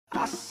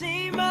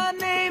my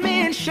name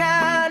in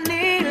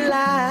shining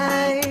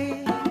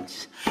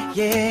lights.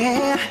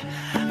 Yeah,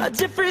 a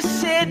different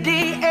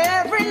city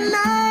every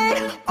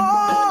night.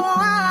 Oh,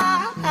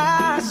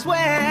 I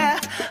swear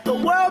the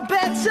world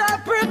better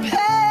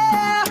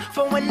prepare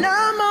for when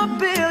I'm a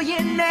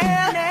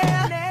billionaire.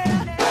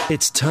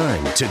 It's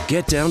time to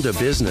get down to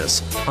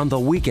business on the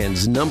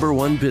weekend's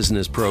 #1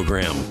 business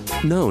program.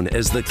 Known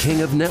as the King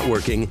of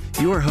Networking,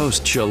 your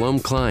host, Shalom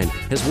Klein,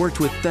 has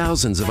worked with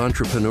thousands of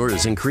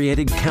entrepreneurs and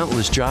created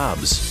countless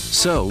jobs.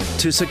 So,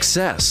 to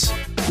success.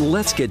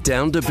 Let's get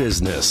down to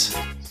business.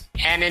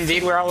 And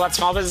indeed, we're all about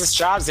small business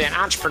jobs and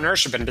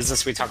entrepreneurship in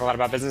business. We talk a lot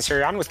about business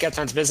here on with Get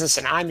Down to Business,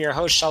 and I'm your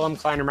host, Shalom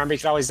Klein. Remember, you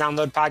can always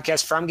download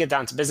podcasts from Get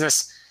Down to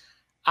Business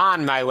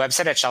on my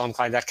website at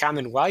shalomklein.com.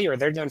 And while you're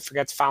there, don't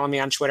forget to follow me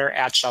on Twitter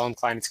at Shalom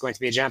Klein. It's going to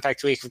be a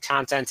jam-packed week of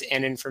content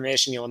and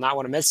information you will not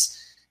want to miss.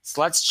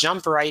 So let's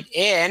jump right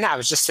in. I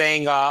was just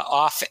saying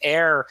off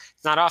air,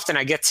 it's not often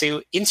I get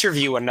to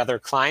interview another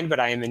Klein, but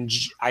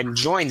I'm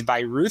joined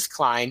by Ruth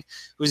Klein,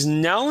 who's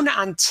known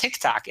on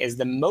TikTok as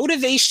the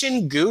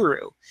motivation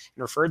guru and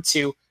referred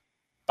to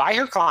by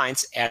her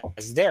clients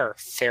as their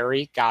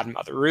fairy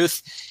godmother.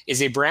 Ruth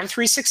is a Brand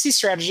 360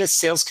 strategist,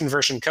 sales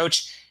conversion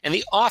coach, and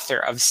the author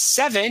of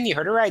 7, you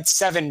heard her right,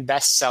 7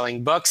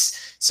 best-selling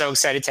books. So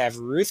excited to have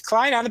Ruth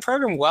Klein on the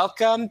program.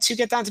 Welcome to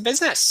Get Down to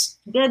Business.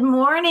 Good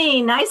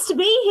morning. Nice to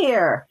be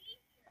here.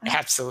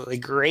 Absolutely.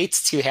 Great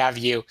to have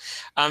you.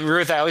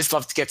 Ruth, I always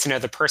love to get to know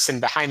the person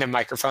behind the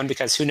microphone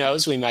because who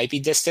knows, we might be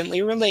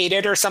distantly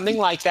related or something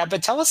like that.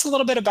 But tell us a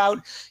little bit about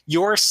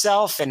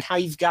yourself and how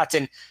you've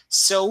gotten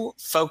so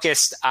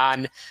focused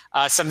on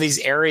some of these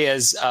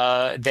areas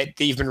that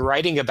you've been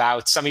writing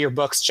about. Some of your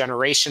books,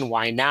 Generation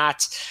Why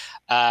Not,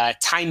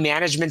 Time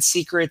Management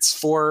Secrets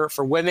for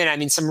Women. I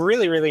mean, some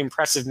really, really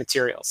impressive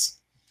materials.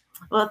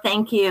 Well,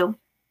 thank you.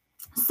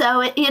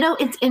 So,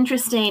 it's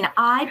interesting.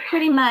 I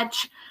pretty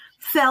much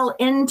fell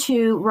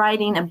into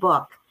writing a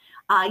book.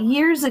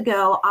 Years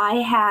ago, I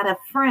had a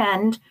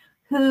friend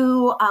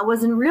who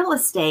was in real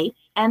estate,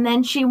 and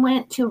then she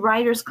went to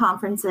writers'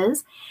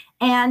 conferences,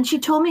 and she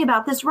told me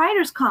about this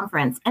writers'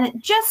 conference. And it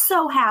just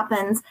so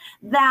happens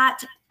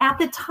that at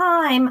the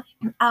time,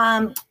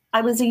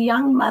 I was a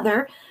young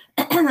mother,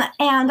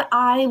 and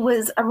I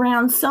was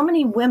around so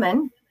many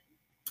women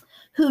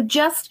who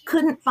just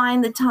couldn't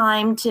find the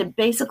time to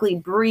basically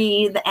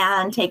breathe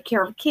and take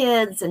care of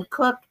kids and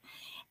cook.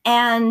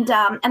 And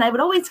I would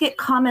always get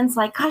comments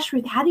like, gosh,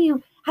 Ruth, how do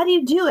you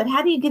do it?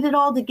 How do you get it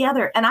all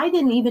together? And I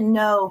didn't even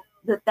know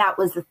that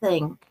was the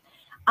thing.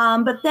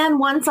 But then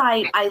once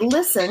I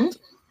listened,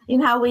 you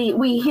know how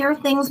we hear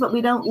things, but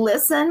we don't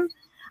listen.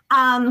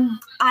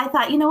 I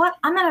thought, you know what,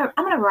 I'm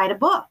gonna write a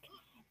book.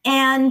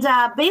 And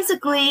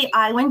basically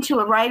I went to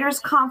a writer's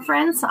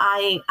conference.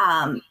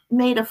 I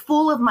made a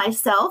fool of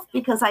myself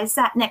because I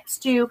sat next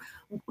to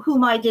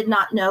whom I did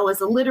not know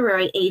as a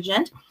literary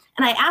agent.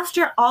 And I asked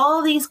her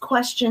all these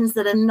questions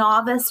that a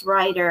novice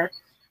writer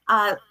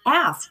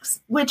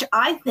asks, which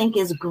I think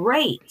is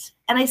great.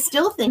 And I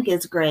still think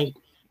is great.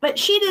 But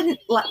she didn't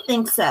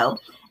think so.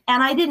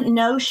 And I didn't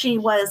know she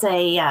was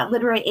a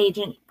literary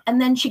agent. And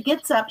then she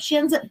gets up, she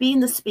ends up being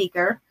the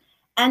speaker.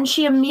 And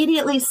she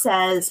immediately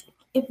says,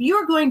 if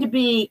you're going to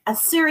be a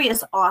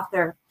serious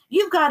author,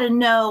 you've got to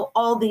know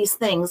all these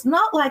things.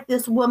 Not like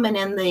this woman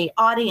in the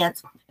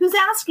audience who's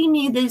asking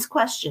me these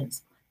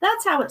questions.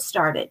 That's how it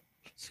started.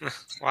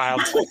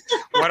 Wild.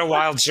 What a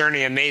wild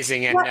journey.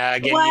 Amazing. And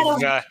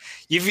again,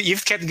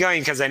 you've kept going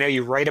because I know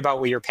you write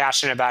about what you're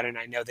passionate about. And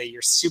I know that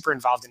you're super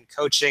involved in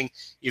coaching.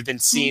 You've been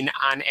seen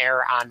on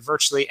air on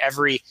virtually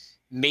every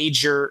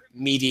major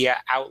media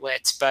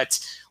outlet. But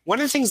one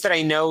of the things that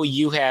I know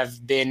you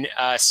have been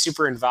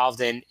super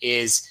involved in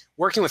is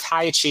working with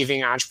high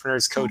achieving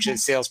entrepreneurs,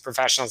 coaches, sales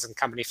professionals, and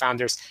company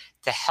founders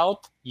to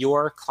help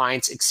your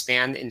clients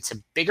expand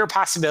into bigger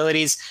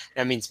possibilities.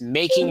 That means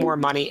making more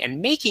money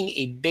and making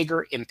a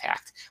bigger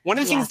impact. One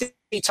of the things that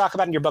you talk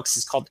about in your books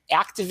is called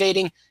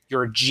activating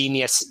your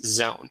genius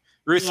zone.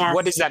 Ruth,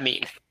 what does that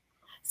mean?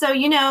 So,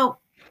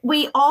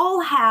 we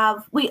all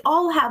have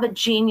a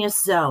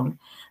genius zone.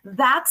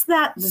 That's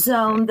that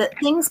zone that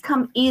things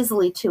come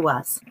easily to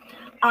us.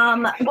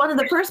 One of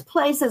the first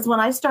places when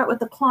I start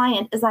with a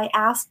client is I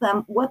ask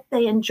them what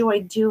they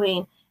enjoy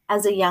doing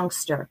as a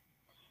youngster.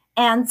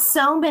 And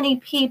so many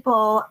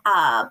people,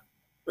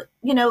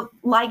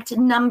 liked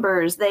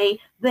numbers. They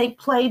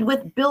played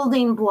with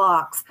building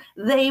blocks.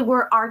 They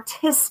were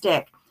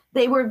artistic.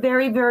 They were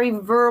very, very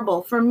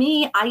verbal. For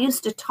me, I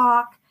used to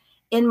talk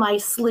in my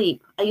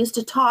sleep. I used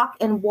to talk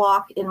and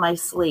walk in my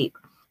sleep.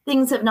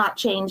 Things have not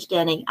changed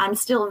any. I'm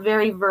still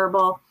very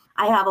verbal.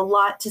 I have a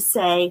lot to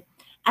say.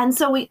 And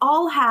so we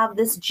all have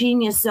this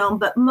genius zone,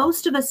 but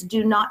most of us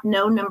do not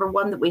know, number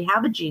one, that we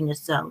have a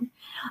genius zone.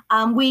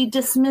 We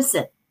dismiss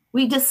it.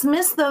 We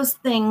dismiss those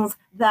things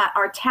that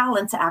are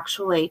talents,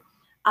 actually,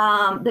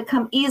 that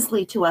come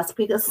easily to us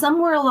because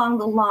somewhere along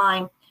the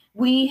line,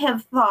 we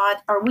have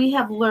thought or we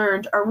have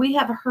learned or we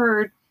have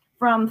heard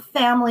from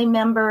family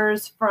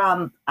members,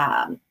 from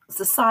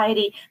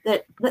society,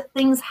 that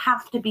things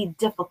have to be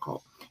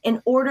difficult.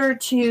 in order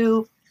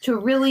to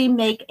really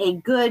make a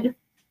good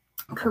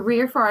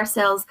career for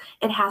ourselves,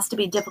 it has to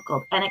be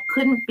difficult, and it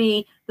couldn't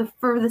be the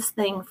furthest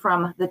thing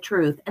from the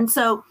truth. And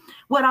so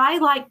what I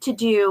like to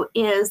do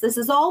is, this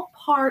is all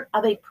part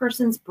of a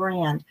person's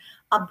brand,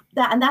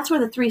 and that's where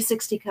the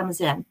 360 comes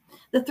in.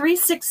 The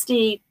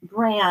 360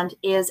 brand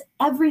is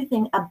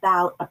everything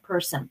about a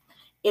person.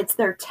 It's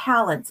their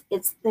talents,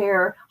 it's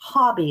their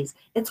hobbies,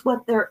 it's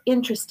what they're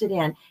interested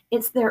in,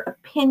 it's their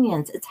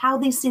opinions, it's how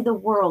they see the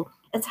world,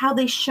 it's how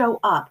they show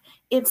up,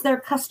 it's their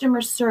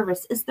customer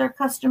service, it's their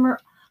customer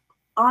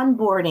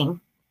onboarding.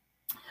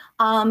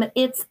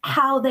 It's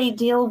how they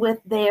deal with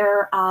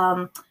their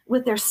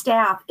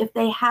staff, if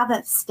they have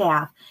a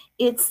staff.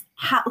 It's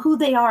who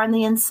they are on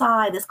the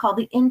inside. It's called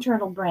the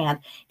internal brand.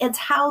 It's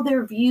how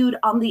they're viewed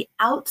on the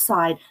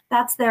outside.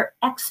 That's their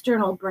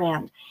external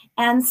brand.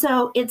 And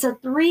so it's a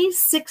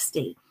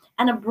 360.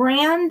 And a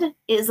brand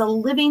is a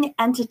living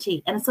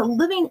entity. And it's a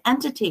living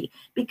entity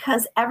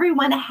because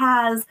everyone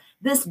has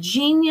this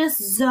genius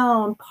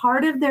zone,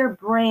 part of their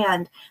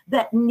brand,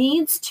 that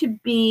needs to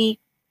be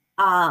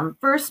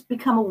first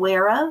become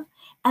aware of.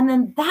 And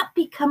then that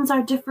becomes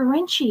our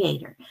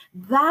differentiator.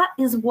 That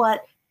is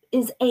what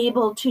is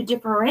able to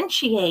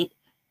differentiate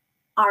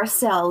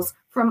ourselves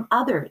from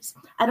others.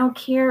 I don't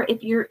care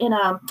if you're in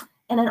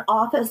an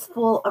office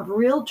full of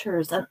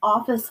realtors, an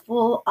office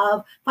full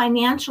of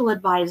financial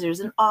advisors,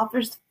 an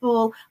office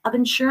full of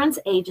insurance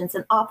agents,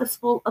 an office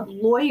full of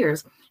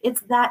lawyers. It's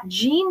that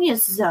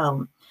genius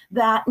zone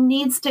that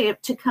needs to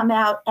come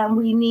out, and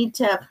we need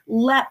to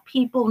let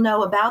people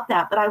know about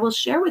that. But I will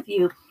share with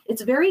you,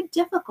 it's very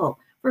difficult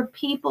for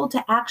people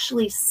to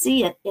actually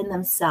see it in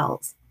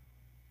themselves.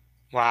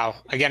 Wow.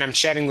 Again, I'm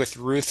chatting with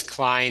Ruth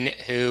Klein,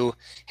 who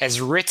has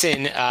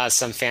written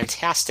some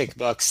fantastic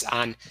books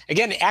on,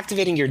 again,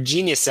 activating your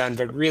genius zone,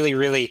 but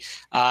really,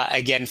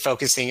 again,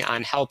 focusing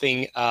on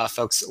helping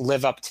folks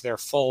live up to their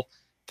full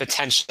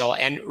potential.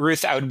 And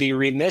Ruth, I would be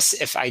remiss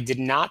if I did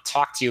not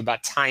talk to you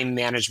about time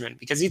management,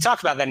 because you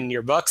talk about that in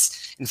your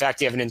books. In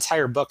fact, you have an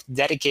entire book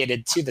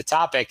dedicated to the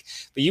topic,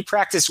 but you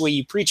practice what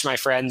you preach, my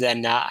friend.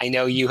 And I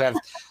know you have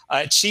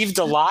achieved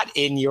a lot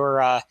in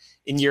your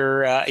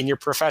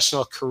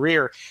professional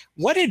career.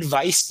 What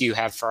advice do you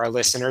have for our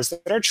listeners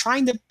that are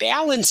trying to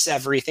balance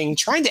everything,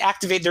 trying to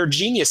activate their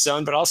genius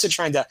zone, but also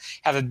trying to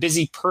have a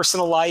busy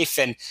personal life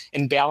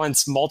and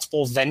balance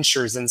multiple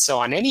ventures and so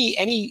on?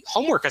 Any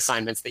homework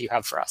assignments that you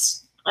have for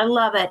us? I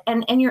love it.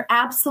 And you're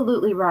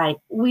absolutely right.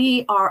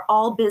 We are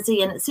all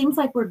busy, and it seems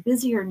like we're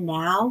busier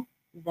now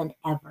than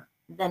ever.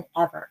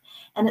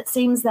 And it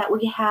seems that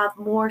we have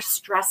more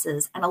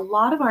stresses, and a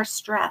lot of our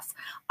stress,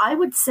 I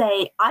would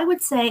say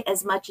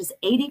as much as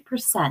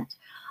 80%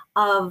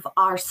 of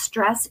our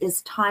stress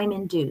is time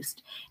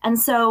induced. And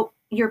so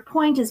your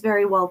point is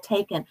very well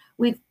taken.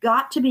 We've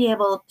got to be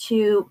able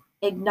to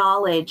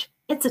acknowledge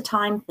it's a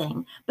time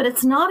thing, but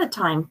it's not a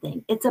time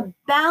thing. It's a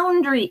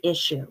boundary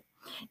issue.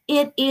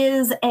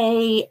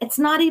 It's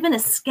not even a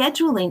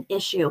scheduling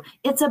issue.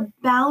 It's a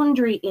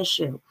boundary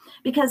issue,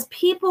 because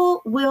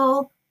people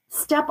will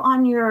step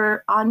on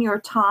your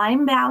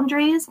time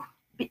boundaries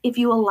if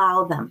you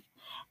allow them.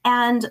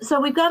 And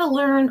so we've got to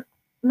learn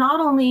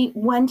not only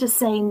when to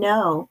say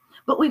no,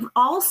 but we've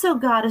also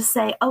got to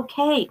say,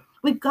 okay,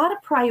 we've got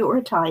to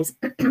prioritize.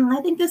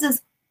 I think this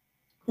is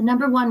the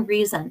number one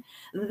reason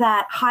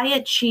that high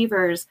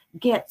achievers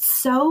get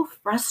so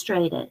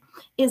frustrated,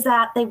 is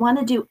that they want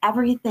to do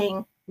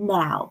everything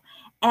now.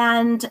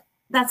 And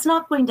that's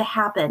not going to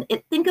happen.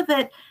 Think of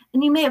it,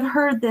 and you may have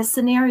heard this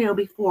scenario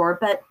before,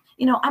 but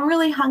I'm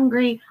really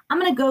hungry. I'm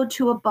going to go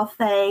to a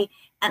buffet,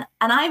 and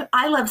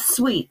I love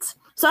sweets.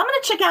 So I'm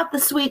going to check out the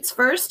sweets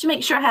first to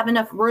make sure I have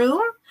enough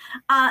room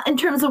in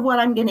terms of what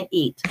I'm going to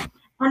eat.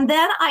 And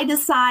then I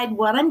decide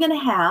what I'm going to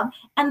have,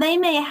 and they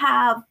may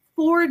have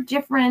 4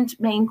 different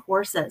main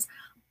courses.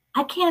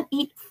 I can't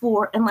eat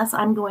 4 unless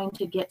I'm going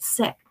to get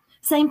sick.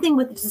 Same thing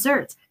with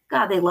desserts.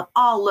 God, they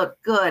all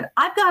look good.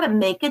 I've got to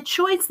make a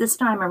choice this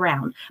time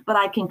around, but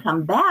I can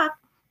come back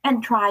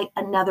and try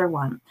another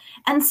one.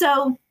 And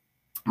so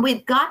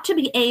we've got to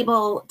be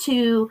able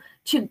to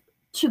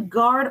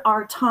guard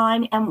our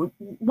time. And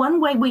one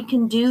way we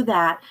can do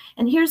that,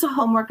 and here's a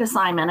homework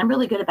assignment. I'm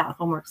really good about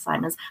homework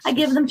assignments. I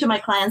give them to my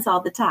clients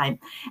all the time.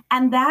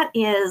 And that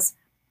is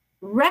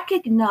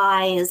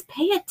recognize,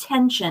 pay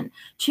attention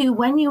to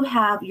when you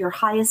have your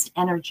highest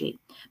energy.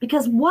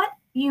 Because what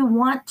you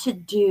want to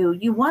do,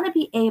 you want to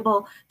be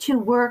able to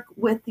work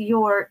with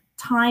your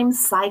time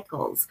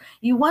cycles.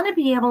 You want to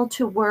be able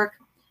to work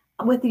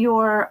with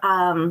your,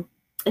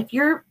 if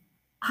you're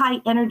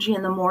high energy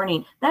in the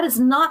morning, that is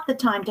not the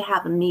time to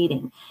have a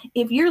meeting.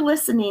 If you're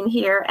listening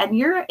here and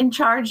you're in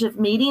charge of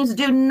meetings,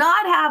 do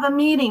not have a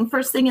meeting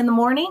first thing in the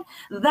morning.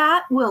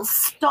 That will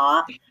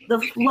stop the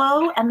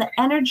flow and the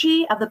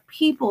energy of the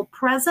people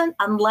present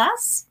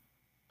unless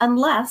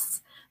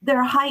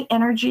their high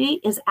energy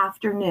is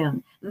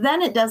afternoon.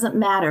 Then it doesn't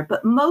matter.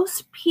 But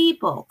most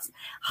people's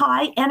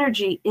high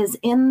energy is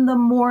in the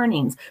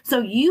mornings. So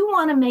you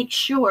want to make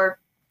sure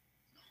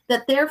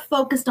that they're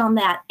focused on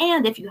that.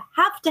 And if you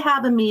have to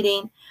have a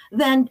meeting,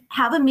 then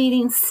have a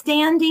meeting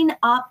standing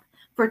up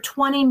for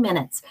 20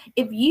 minutes.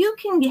 If you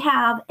can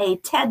have a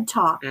TED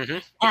Talk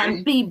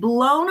and be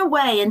blown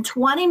away in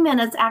 20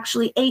 minutes,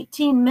 actually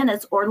 18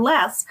 minutes or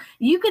less,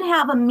 you can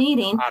have a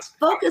meeting,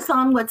 focus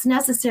on what's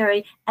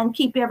necessary, and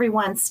keep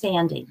everyone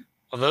standing.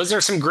 Well, those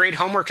are some great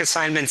homework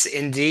assignments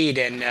indeed.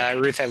 And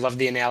Ruth, I love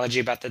the analogy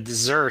about the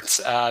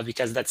desserts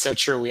because that's so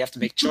true. We have to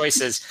make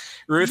choices.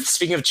 Ruth,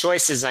 speaking of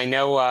choices, I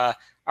know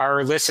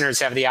our listeners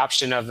have the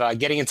option of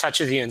getting in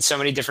touch with you in so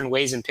many different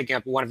ways and picking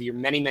up one of your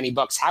many, many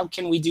books. How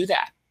can we do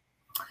that?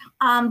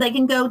 They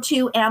can go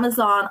to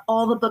Amazon.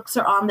 All the books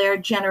are on there.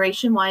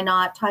 Generation Why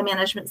Not, Time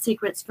Management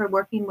Secrets for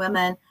Working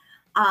Women,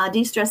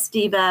 De-Stress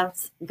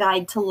Diva's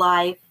Guide to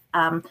Life.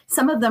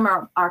 Some of them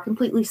are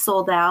completely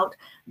sold out.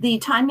 The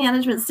Time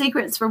Management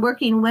Secrets for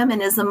Working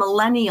Women is a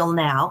millennial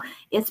now.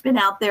 It's been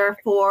out there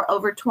for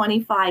over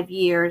 25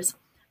 years.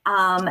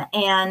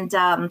 And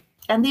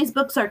these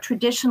books are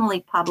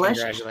traditionally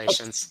published.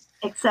 Congratulations.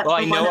 Except well,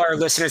 I know our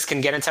listeners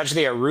can get in touch with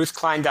you at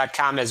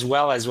ruthklein.com as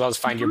well as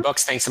find your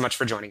books. Thanks so much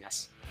for joining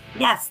us.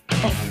 Yes.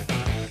 Thanks.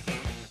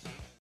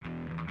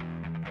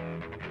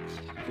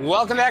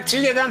 Welcome back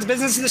to Get Down to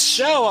Business, the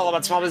show all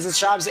about small business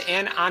jobs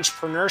and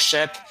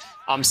entrepreneurship.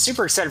 I'm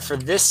super excited for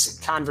this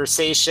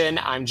conversation.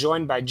 I'm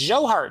joined by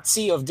Joe Hart,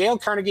 CEO of Dale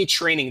Carnegie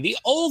Training, the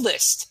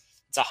oldest,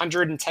 it's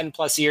 110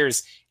 plus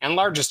years, and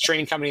largest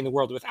training company in the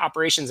world with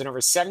operations in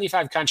over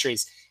 75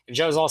 countries. And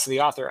Joe is also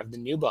the author of the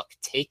new book,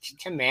 Take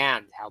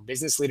Command, How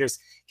Business Leaders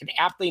Can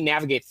Aptly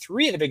Navigate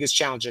 3 of the Biggest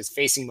Challenges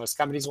Facing Most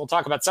Companies. We'll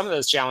talk about some of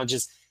those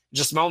challenges in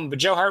just a moment. But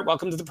Joe Hart,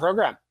 welcome to the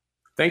program.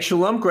 Thanks,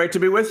 Shalom. Great to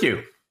be with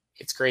you.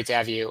 It's great to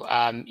have you.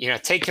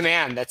 Take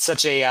Command. That's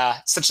such a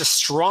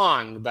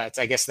strong, but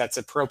I guess that's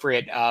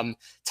appropriate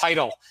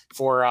title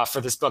for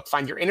this book.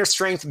 Find your inner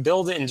strength,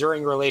 build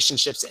enduring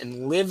relationships,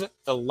 and live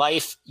the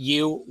life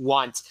you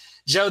want.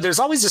 Joe, there's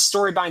always a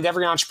story behind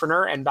every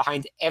entrepreneur and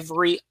behind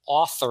every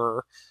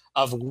author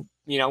of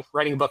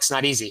writing a book's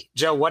not easy.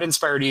 Joe, what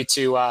inspired you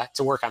to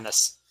work on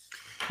this?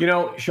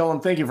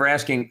 Shalom, thank you for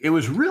asking. It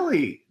was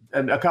really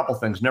a couple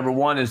things. Number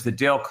one is that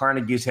Dale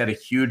Carnegie's had a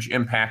huge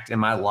impact in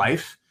my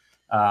life.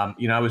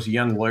 I was a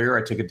young lawyer.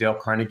 I took a Dale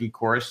Carnegie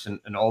course, and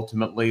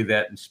ultimately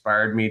that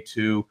inspired me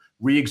to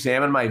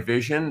re-examine my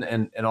vision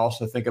and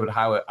also think about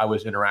how I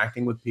was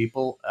interacting with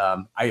people.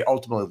 I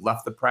ultimately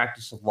left the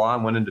practice of law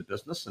and went into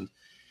business. And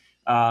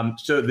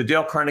so the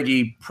Dale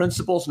Carnegie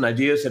principles and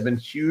ideas have been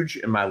huge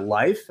in my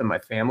life and my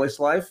family's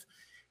life.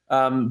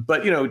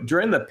 But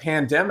during the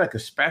pandemic,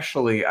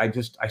 especially,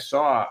 I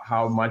saw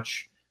how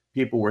much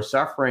people were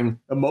suffering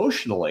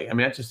emotionally. I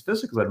mean, not just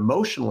physically, but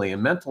emotionally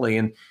and mentally.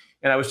 And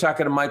I was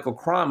talking to Michael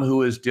Crum,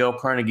 who is Dale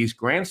Carnegie's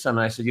grandson.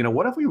 And I said,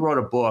 what if we wrote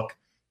a book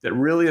that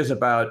really is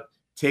about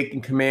taking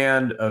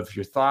command of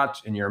your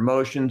thoughts and your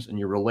emotions and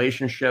your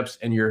relationships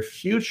and your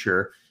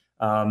future,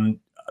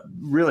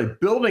 really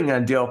building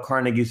on Dale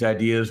Carnegie's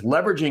ideas,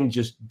 leveraging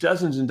just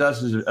dozens and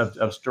dozens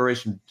of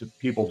stories from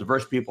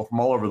diverse people from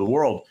all over the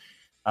world.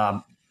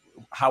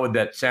 How would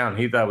that sound?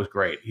 He thought it was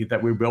great. He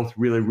thought we both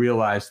really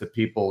realized that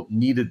people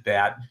needed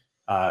that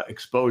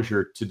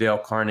exposure to Dale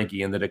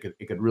Carnegie and that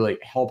it could really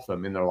help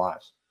them in their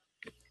lives.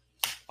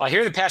 Well, I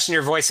hear the passion in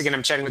your voice. Again,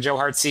 I'm chatting with Joe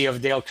Hart, CEO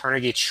of Dale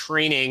Carnegie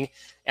Training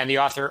and the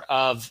author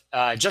of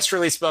just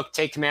released book,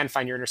 Take Command,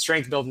 Find Your Inner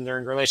Strength, Build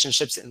Enduring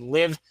Relationships, and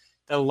Live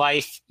the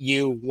Life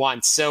You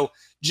Want. So,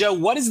 Joe,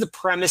 what is the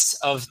premise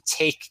of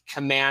Take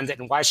Command,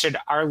 and why should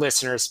our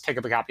listeners pick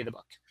up a copy of the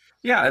book?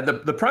 Yeah,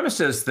 the premise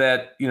is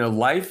that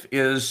life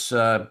is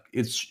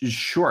it's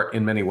short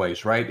in many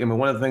ways, right? I mean,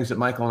 one of the things that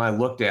Michael and I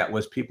looked at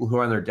was people who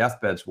are on their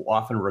deathbeds will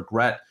often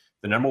regret.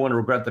 The number one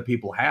regret that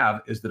people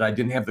have is that I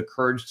didn't have the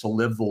courage to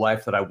live the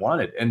life that I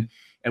wanted.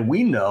 And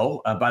we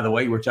know, by the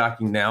way, we're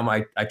talking now.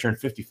 I turn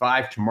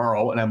 55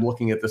 tomorrow, and I'm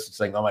looking at this and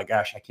saying, "Oh my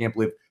gosh, I can't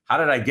believe how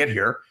did I get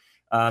here?"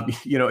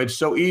 It's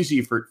so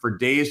easy for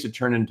days to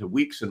turn into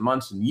weeks and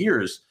months and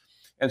years.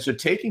 And so,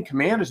 taking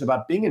command is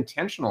about being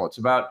intentional. It's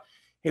about,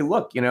 hey,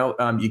 look,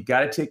 you got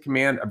to take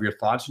command of your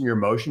thoughts and your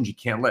emotions. You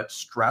can't let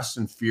stress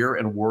and fear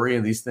and worry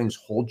and these things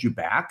hold you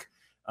back.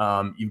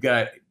 You've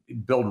got to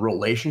build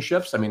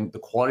relationships. I mean, the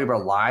quality of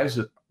our lives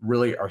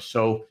really are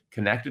so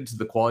connected to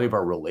the quality of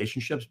our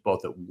relationships,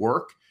 both at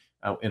work,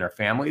 in our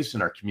families,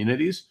 in our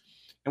communities.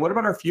 And what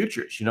about our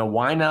futures?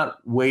 Why not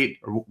wait,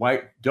 or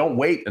why don't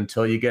wait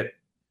until you get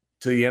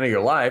to the end of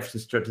your life to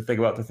start to think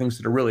about the things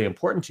that are really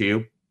important to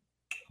you?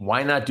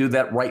 Why not do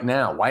that right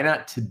now? Why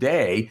not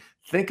today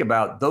think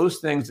about those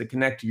things that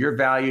connect to your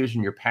values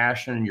and your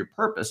passion and your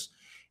purpose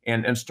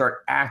and start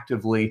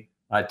actively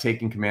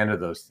taking command of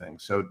those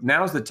things? So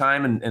now's the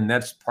time, and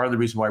that's part of the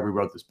reason why we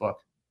wrote this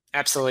book.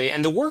 Absolutely.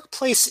 And the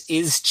workplace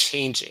is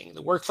changing.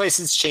 The workplace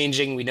is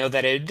changing. We know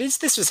that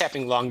this was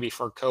happening long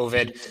before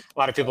COVID. A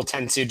lot of people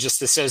tend to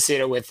just associate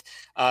it with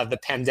the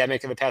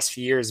pandemic in the past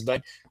few years,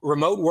 but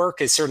remote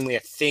work is certainly a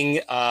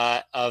thing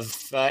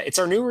it's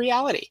our new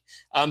reality.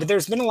 But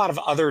there's been a lot of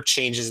other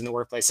changes in the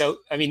workplace. So,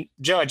 I mean,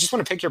 Joe, I just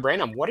want to pick your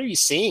brain on what are you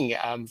seeing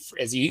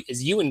as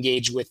you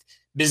engage with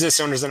business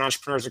owners and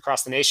entrepreneurs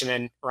across the nation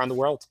and around the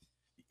world?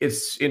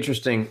 It's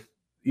interesting.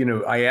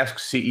 I ask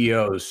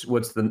CEOs,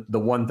 what's the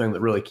one thing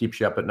that really keeps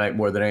you up at night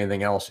more than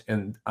anything else?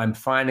 And I'm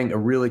finding a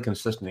really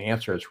consistent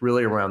answer. It's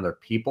really around their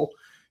people.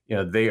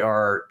 They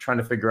are trying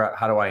to figure out,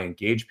 how do I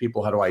engage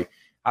people? How do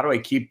I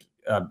keep,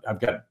 I've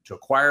got to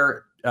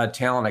acquire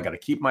talent. I got to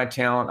keep my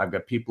talent. I've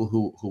got people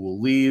who will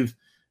leave,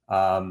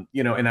 and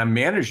I'm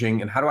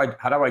managing. And how do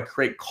I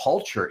create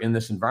culture in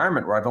this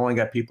environment where I've only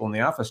got people in the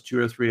office 2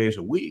 or 3 days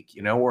a week,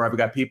 where I've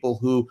got people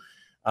who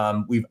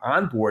we've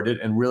onboarded,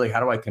 and really, how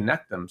do I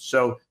connect them?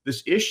 So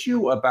this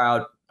issue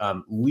about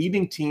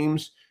leading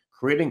teams,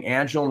 creating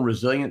agile and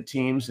resilient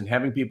teams, and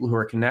having people who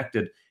are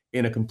connected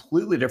in a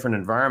completely different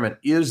environment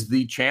is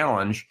the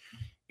challenge.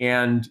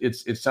 And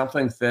it's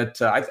something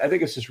that I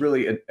think it's just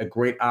really a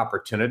great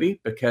opportunity,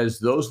 because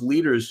those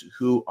leaders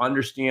who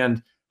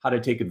understand how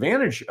to take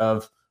advantage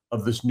of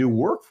this new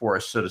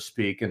workforce, so to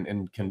speak,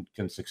 and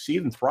can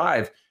succeed and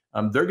thrive,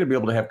 they're going to be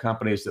able to have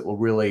companies that will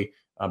really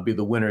be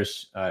the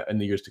winners in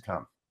the years to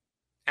come.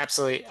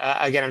 Absolutely.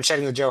 Again, I'm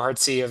chatting with Joe Hart,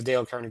 CEO of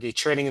Dale Carnegie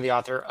Trading, and the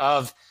author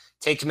of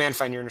Take Command,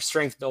 Find Your Inner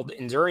Strength, Build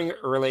Enduring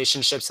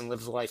Relationships, and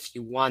Live the Life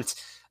You Want.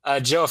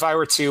 Joe, if I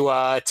were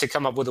to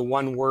come up with a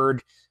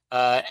one-word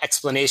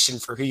explanation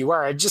for who you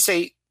are, I'd just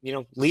say,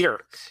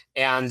 leader.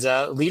 And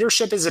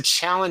leadership is a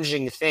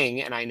challenging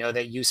thing, and I know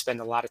that you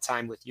spend a lot of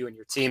time with you and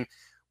your team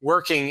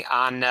working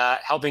on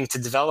helping to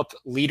develop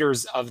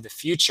leaders of the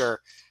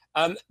future.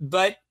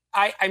 But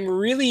I'm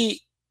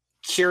really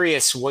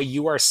curious what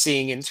you are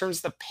seeing in terms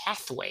of the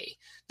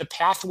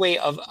pathway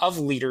of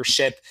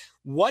leadership.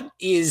 What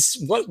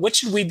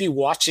should we be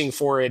watching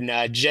for in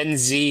Gen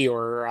Z,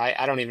 or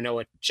I don't even know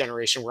what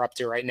generation we're up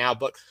to right now,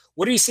 but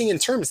what are you seeing in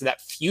terms of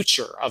that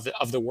future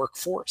of the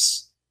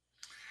workforce?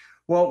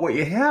 Well, what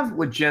you have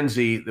with Gen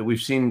Z that we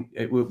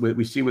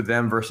see with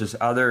them versus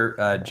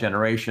other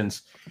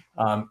generations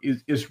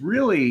is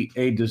really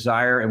a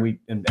desire,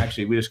 and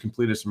actually we just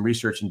completed some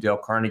research in Dale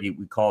Carnegie.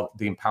 We call it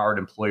the Empowered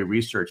Employee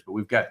Research, but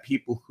we've got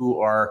people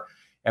who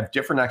have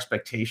different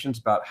expectations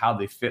about how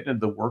they fit into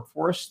the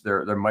workforce.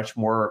 They're much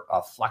more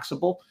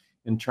flexible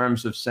in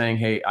terms of saying,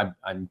 hey,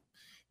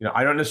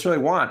 I don't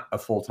necessarily want a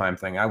full-time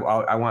thing. I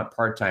want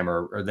part-time,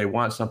 or they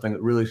want something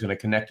that really is going to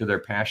connect to their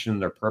passion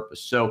and their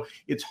purpose. So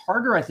it's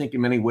harder, I think, in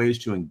many ways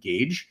to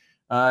engage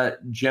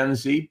Gen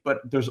Z,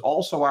 but there's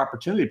also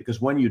opportunity, because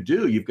when you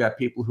do, you've got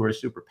people who are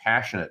super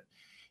passionate.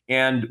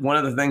 And one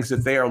of the things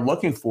that they are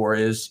looking for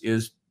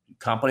is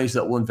companies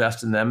that will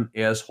invest in them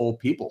as whole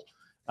people.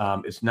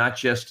 It's not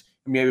just,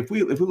 if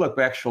we look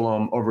back,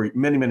 Shalom, over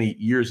many, many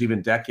years,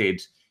 even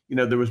decades,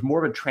 there was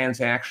more of a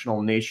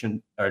transactional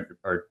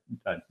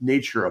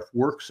nature of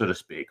work, so to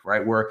speak,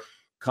 right? Where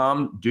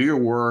come, do your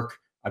work.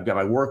 I've got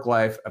my work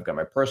life, I've got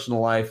my personal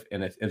life,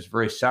 and it's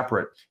very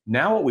separate.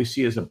 Now what we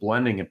see is a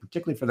blending, and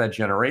particularly for that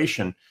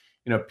generation,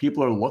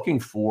 people are looking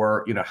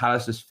for, how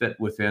does this fit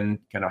within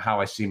kind of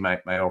how I see my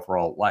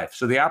overall life?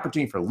 So the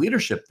opportunity for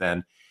leadership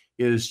then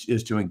is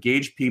to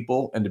engage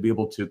people and to be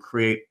able to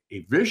create a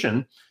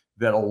vision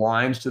that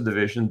aligns to the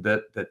vision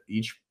that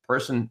each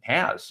person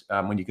has.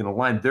 When you can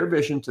align their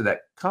vision to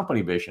that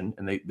company vision,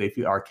 and they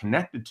feel are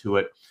connected to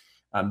it,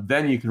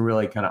 then you can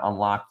really kind of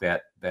unlock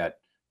that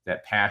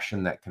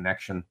passion, that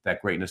connection,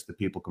 that greatness that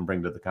people can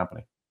bring to the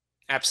company.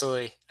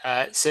 Absolutely.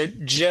 So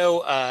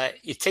Joe,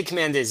 Take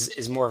Command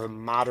is more of a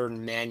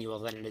modern manual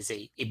than it is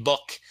a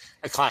book,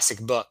 a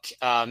classic book.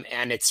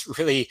 And it's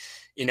really,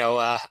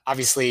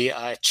 obviously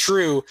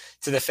true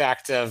to the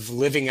fact of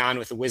living on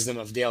with the wisdom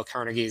of Dale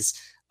Carnegie's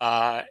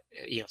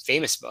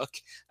famous book,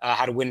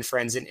 How to Win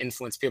Friends and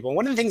Influence People. And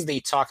one of the things that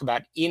you talk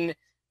about in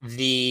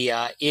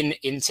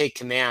Take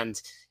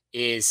Command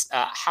is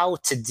how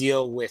to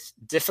deal with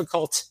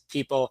difficult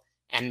people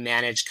and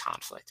manage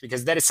conflict,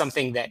 because that is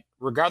something that,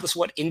 regardless of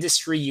what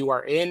industry you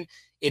are in,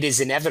 it is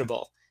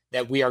inevitable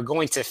that we are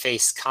going to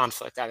face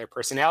conflict, either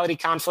personality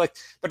conflict,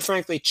 but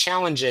frankly,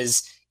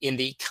 challenges in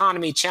the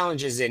economy,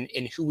 challenges in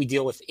who we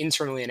deal with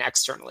internally and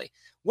externally.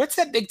 What's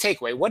that big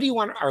takeaway? What do you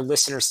want our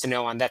listeners to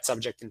know on that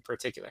subject in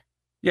particular?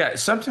 Yeah,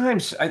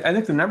 sometimes I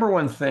think the number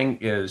one thing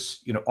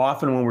is,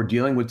 often when we're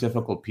dealing with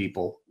difficult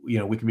people, we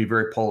can be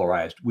very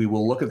polarized. We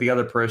will look at the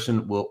other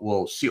person,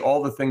 we'll see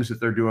all the things that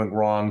they're doing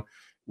wrong,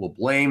 we'll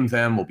blame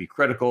them, we'll be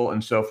critical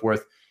and so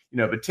forth.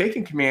 But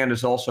taking command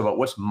is also about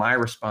what's my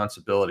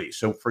responsibility.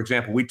 So for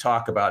example, we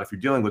talk about, if you're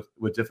dealing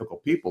with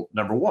difficult people,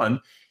 number one,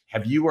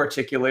 have you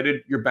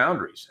articulated your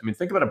boundaries?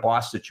 Think about a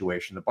boss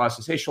situation. The boss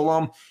says, hey,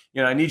 Shalom,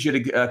 I need you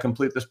to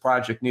complete this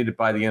project needed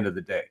by the end of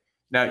the day.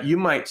 Now, you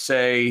might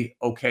say,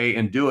 okay,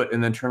 and do it,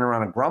 and then turn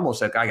around and grumble,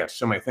 say, I got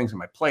so many things on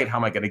my plate. How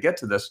am I going to get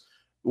to this?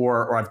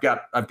 or I've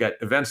got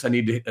events I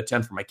need to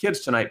attend for my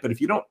kids tonight. But if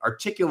you don't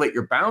articulate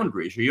your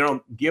boundaries, or you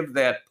don't give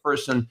that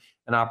person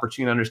an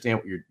opportunity to understand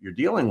what you're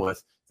dealing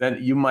with, then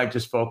you might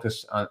just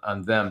focus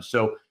on them.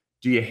 So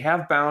do you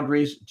have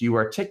boundaries? Do you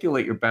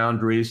articulate your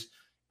boundaries?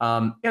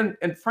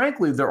 And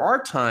frankly, there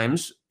are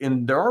times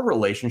there are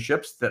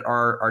relationships that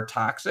are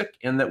toxic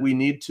and that we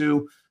need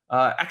to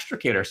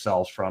extricate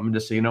ourselves from, and to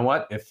say, you know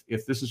what,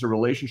 if this is a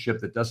relationship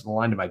that doesn't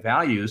align to my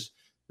values,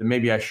 then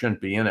maybe I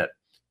shouldn't be in it.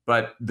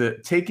 But the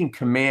taking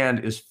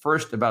command is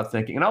first about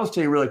thinking. And I'll just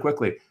tell you really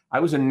quickly, I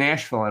was in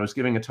Nashville, I was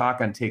giving a talk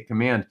on take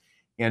command,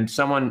 and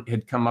someone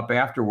had come up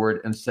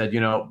afterward and said,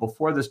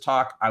 before this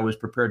talk, I was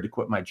prepared to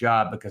quit my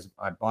job because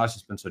my boss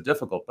has been so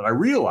difficult. But I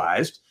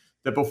realized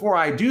that before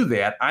I do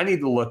that, I need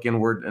to look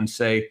inward and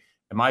say,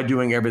 am I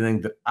doing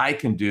everything that I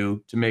can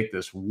do to make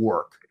this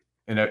work?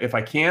 And if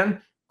I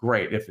can,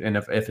 great. If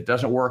it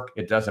doesn't work,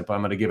 it doesn't, but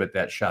I'm going to give it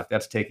that shot.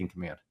 That's taking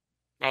command.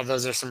 Well,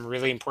 those are some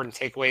really important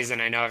takeaways, and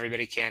I know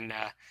everybody can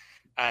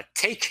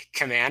take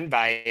command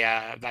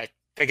by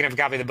picking up a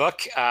copy of the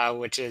book,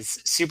 which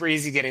is super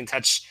easy. Get in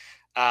touch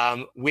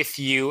with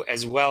you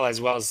as well as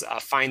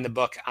find the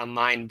book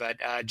online. But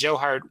Joe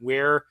Hart,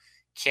 where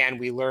can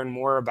we learn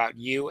more about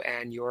you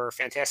and your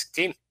fantastic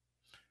team?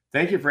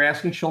 Thank you for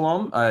asking,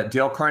 Shalom.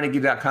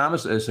 DaleCarnegie.com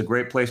is a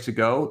great place to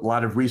go. A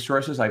lot of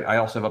resources. I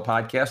also have a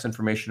podcast,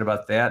 information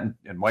about that,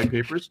 and white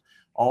papers.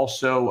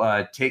 Also,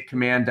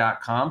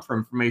 TakeCommand.com for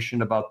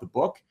information about the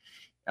book.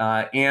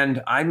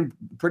 And I'm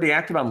pretty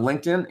active on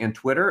LinkedIn and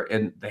Twitter,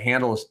 and the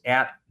handle is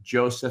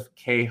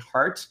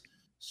 @JosephK.Hart.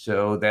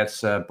 So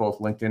that's both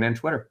LinkedIn and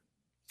Twitter.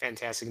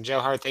 Fantastic.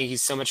 Joe Hart, thank you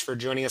so much for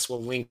joining us.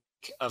 We'll link,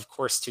 of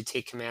course, to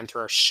Take Command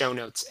through our show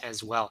notes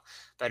as well.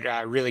 But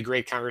really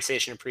great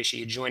conversation. Appreciate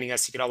you joining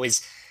us. You could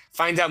always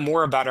find out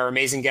more about our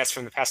amazing guests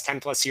from the past 10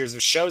 plus years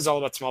of shows all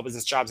about small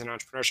business, jobs, and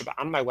entrepreneurship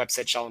on my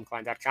website,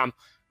 shalomklein.com,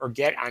 or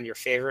get on your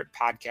favorite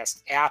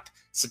podcast app.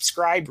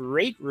 Subscribe,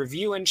 rate,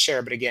 review, and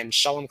share. But again,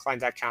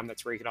 shalomklein.com.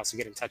 That's where you can also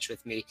get in touch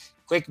with me.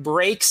 Quick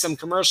break, some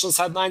commercials,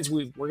 headlines.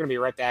 We're going to be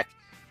right back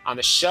on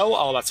the show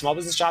all about small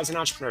business, jobs, and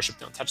entrepreneurship.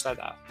 Don't touch that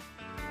dial.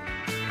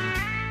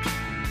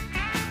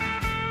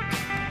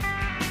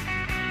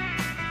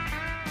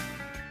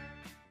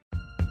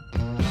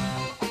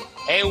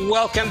 Hey,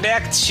 welcome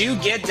back to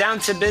Get Down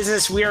to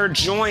Business. We are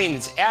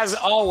joined, as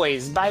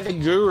always, by the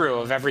guru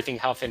of everything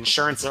health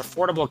insurance,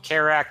 Affordable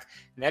Care Act,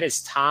 and that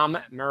is Tom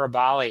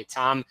Miroballi.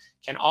 Tom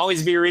can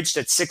always be reached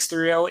at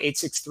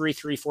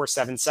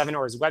 630-863-3477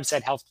 or his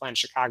website,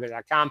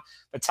 healthplanchicago.com.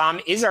 But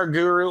Tom is our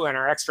guru and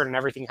our expert in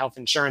everything health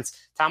insurance.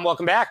 Tom,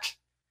 welcome back.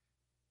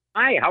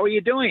 Hi, how are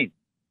you doing?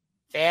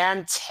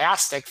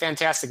 Fantastic.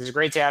 It's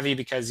great to have you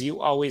because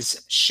you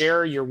always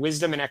share your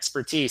wisdom and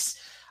expertise.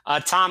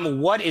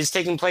 Tom, what is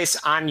taking place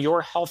on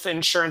your health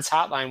insurance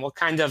hotline? What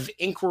kind of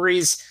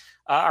inquiries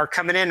are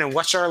coming in, and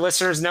what should our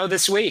listeners know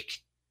this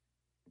week?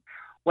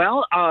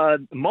 Well,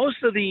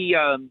 most of the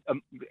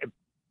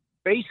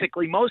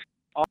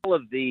all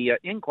of the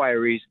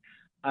inquiries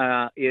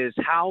is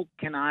how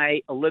can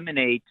I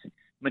eliminate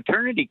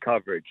maternity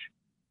coverage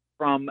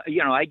from,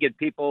 I get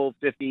people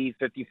 50,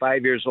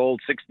 55 years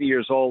old, 60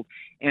 years old,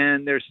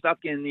 and they're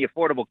stuck in the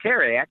Affordable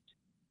Care Act.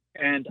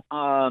 And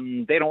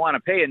they don't want to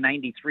pay a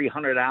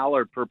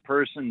 $9,300 per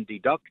person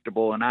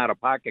deductible and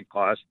out-of-pocket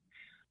cost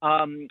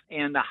and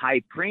a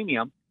high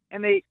premium.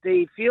 And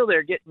they feel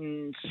they're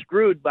getting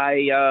screwed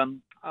by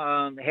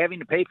having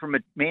to pay for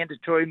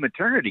mandatory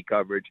maternity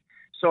coverage.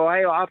 So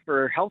I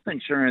offer health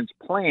insurance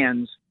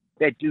plans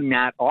that do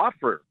not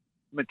offer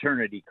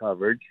maternity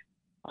coverage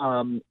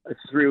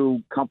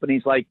through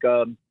companies like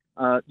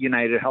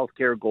United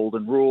Healthcare,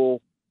 Golden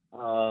Rule,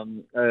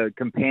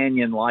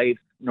 Companion Life,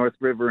 North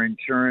River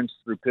Insurance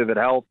through Pivot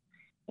Health.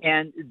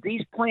 And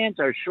these plans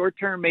are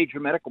short-term major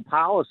medical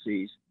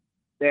policies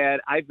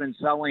that I've been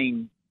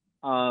selling,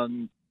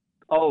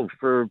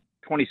 for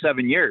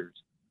 27 years.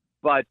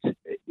 But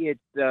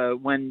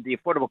when the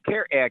Affordable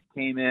Care Act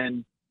came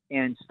in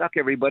and stuck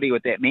everybody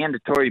with that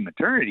mandatory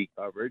maternity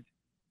coverage,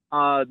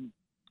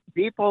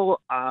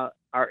 people are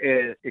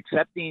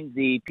accepting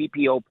the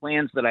PPO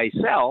plans that I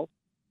sell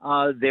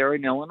there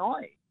in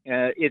Illinois.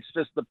 It's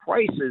just the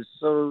price is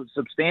so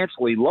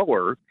substantially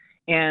lower,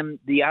 and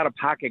the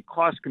out-of-pocket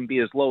cost can be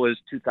as low as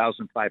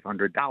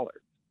 $2,500.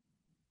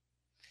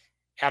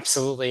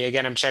 Absolutely.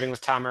 Again, I'm chatting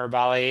with Tom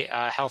Miroballi,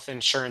 health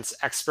insurance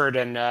expert.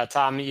 And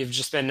Tom, you've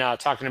just been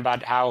talking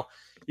about how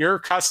your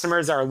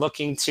customers are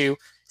looking to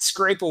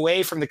scrape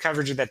away from the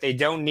coverage that they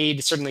don't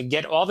need, certainly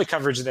get all the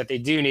coverage that they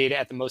do need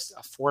at the most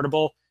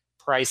affordable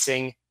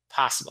pricing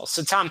possible.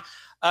 So, Tom,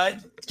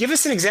 give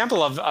us an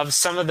example of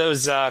some of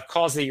those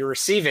calls that you're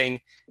receiving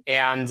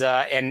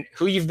and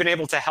who you've been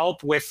able to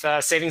help with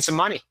saving some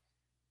money.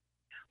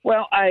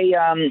 Well,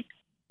 I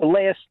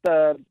last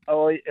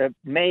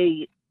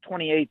May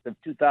 28th of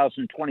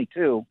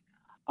 2022,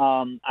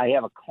 I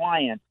have a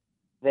client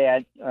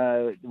that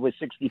was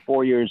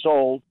 64 years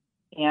old,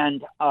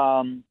 and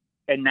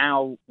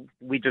now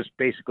we just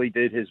basically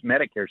did his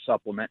Medicare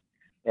supplement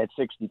at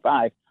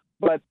 65.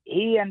 But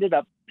he ended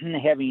up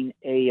having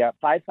a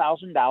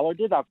 $5,000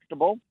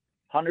 deductible,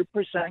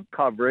 100%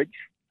 coverage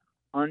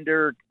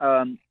under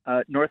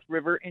North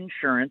River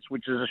Insurance,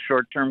 which is a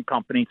short-term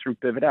company through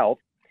Pivot Health.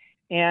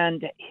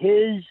 And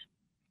his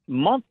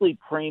monthly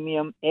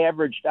premium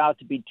averaged out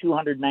to be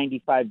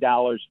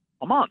 $295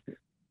 a month.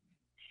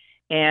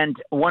 And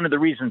one of the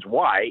reasons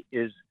why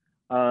is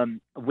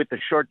with the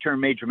short-term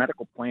major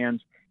medical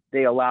plans,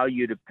 they allow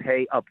you to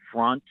pay up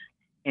front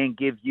and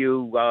give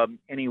you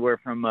anywhere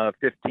from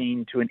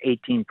 15 to an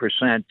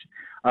 18%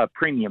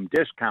 premium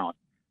discount.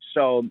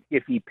 So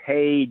if he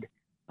paid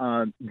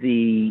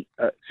the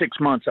 6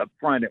 months up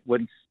front, it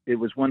was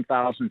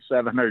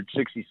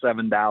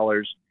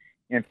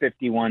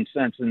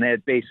 $1,767.51, and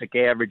that basic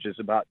average is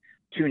about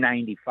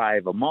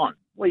 $295 a month.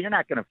 Well, you're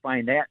not going to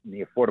find that in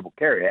the Affordable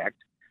Care Act.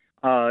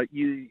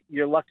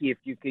 You're lucky if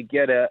you could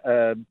get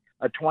a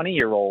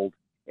 20-year-old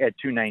at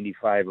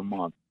 $295 a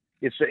month.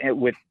 It's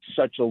with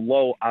such a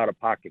low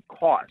out-of-pocket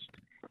cost.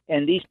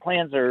 And these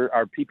plans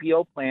are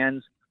PPO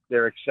plans.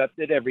 They're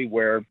accepted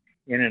everywhere.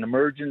 In an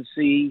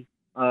emergency,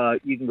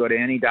 you can go to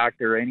any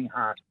doctor, any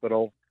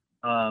hospital.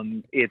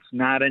 It's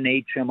not an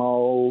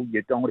HMO.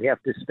 You don't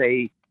have to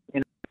stay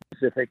in a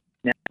specific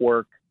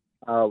network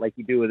like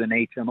you do with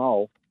an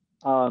HMO.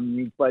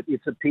 But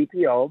it's a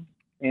PPO,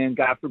 and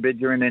God forbid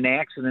you're in an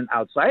accident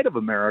outside of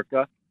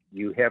America,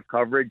 you have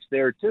coverage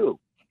there too,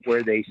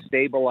 where they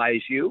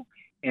stabilize you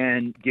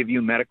and give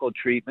you medical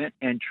treatment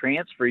and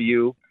transfer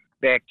you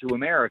back to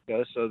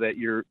America so that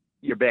you're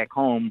back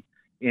home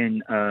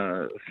in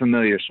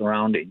familiar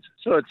surroundings.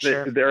 So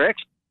they're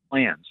excellent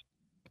plans.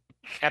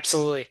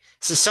 Absolutely.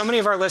 So many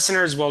of our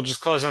listeners, we'll just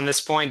close on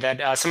this point,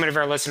 that so many of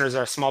our listeners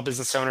are small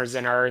business owners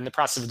and are in the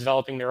process of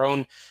developing their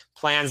own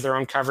plans, their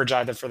own coverage,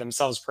 either for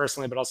themselves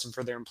personally, but also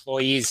for their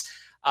employees.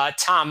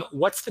 Tom,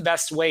 what's the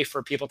best way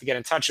for people to get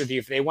in touch with you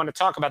if they want to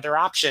talk about their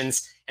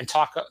options and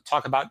talk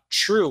about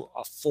true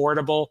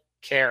affordable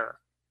care?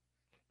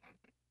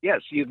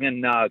 Yes, you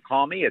can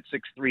call me at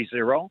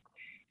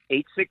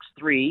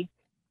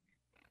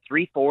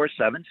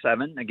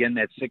 630-863-3477. Again,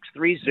 that's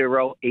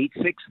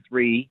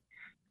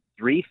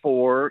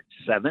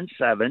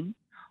 630-863-3477.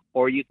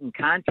 Or you can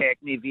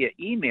contact me via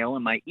email,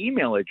 and my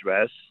email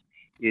address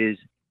is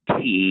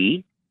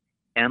TMIROB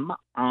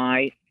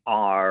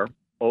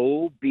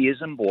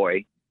as in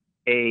boy,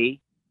 ALLI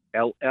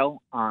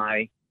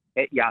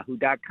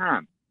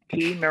 @yahoo.com.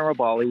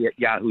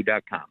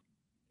 tmiroballi@yahoo.com.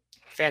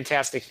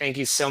 Fantastic. Thank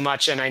you so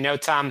much. And I know,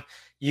 Tom,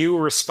 you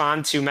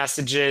respond to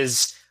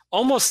messages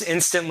almost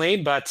instantly,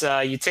 but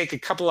you take a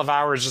couple of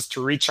hours just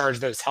to recharge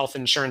those health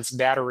insurance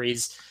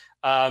batteries.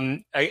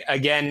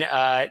 Again,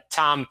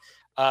 Tom,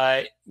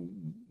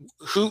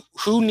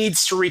 who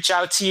needs to reach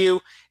out to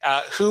you?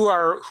 Who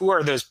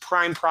are those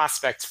prime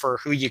prospects for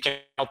who you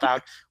can help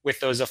out with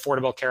those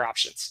affordable care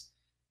options?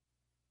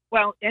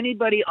 Well,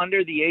 anybody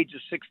under the age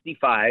of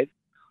 65.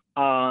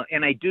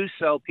 And I do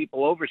sell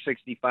people over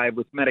 65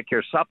 with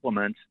Medicare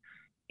supplements,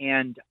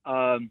 and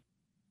I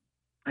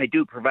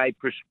do provide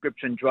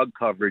prescription drug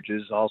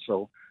coverages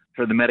also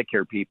for the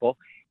Medicare people.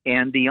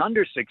 And the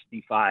under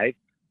 65,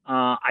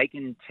 I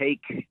can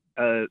take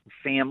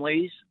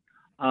families,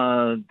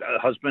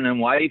 husband and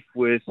wife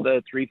with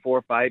 3,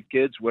 4, 5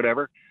 kids,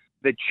 whatever.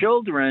 The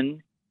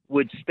children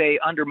would stay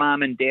under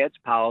mom and dad's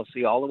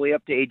policy all the way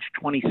up to age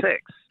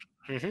 26.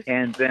 Mm-hmm.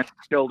 And then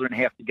children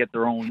have to get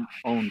their own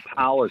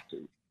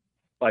policy.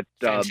 But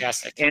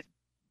fantastic. And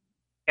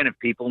if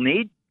people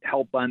need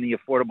help on the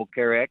Affordable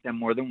Care Act, I'm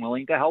more than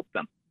willing to help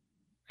them.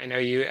 I know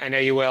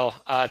you will.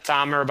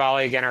 Tom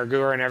Miroballi, again, our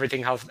guru in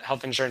everything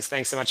health insurance.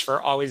 Thanks so much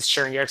for always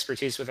sharing your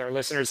expertise with our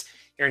listeners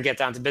here and Get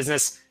Down to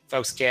Business.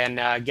 Folks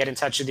can get in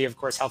touch with you, of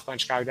course,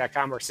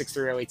 healthplanchicago.com or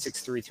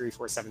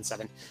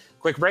 630-863-3477.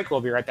 Quick break.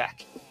 We'll be right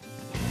back.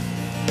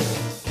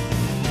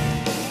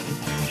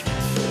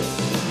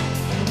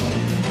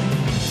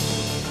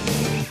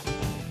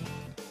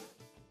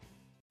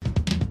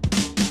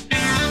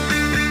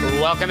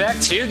 Welcome back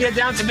to Get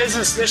Down to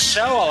Business, this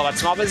show all about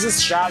small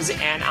business, jobs,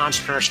 and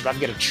entrepreneurship. I've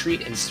got a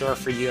treat in store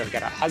for you. I've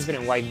got a husband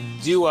and wife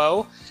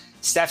duo,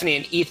 Stephanie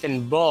and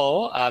Ethan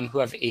Bull, who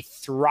have a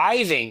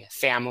thriving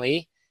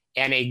family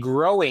and a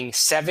growing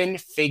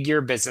 7-figure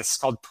business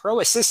called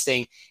Pro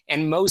Assisting,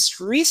 and most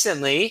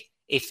recently,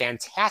 a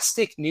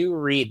fantastic new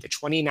read, The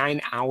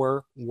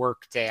 29-Hour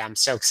Workday. I'm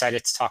so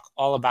excited to talk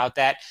all about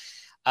that.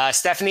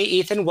 Stephanie,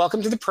 Ethan,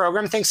 welcome to the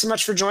program. Thanks so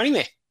much for joining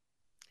me.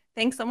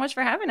 Thanks so much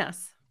for having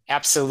us.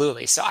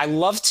 Absolutely. So I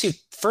love to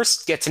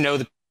first get to know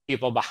the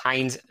people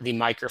behind the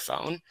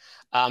microphone.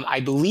 I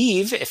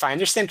believe, if I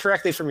understand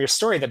correctly from your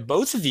story, that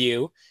both of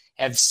you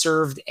have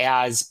served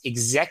as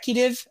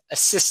executive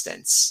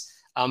assistants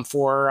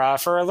for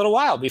a little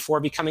while before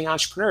becoming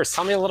entrepreneurs.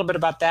 Tell me a little bit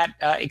about that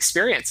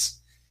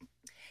experience.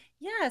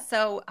 Yeah.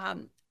 So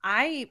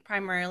I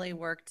primarily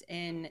worked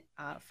in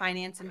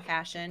finance and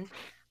fashion.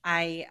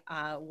 I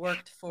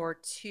worked for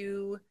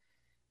 2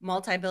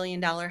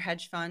 multi-billion-dollar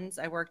hedge funds.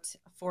 I worked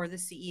for the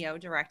CEO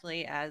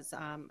directly as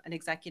an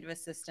executive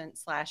assistant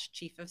 /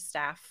 chief of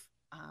staff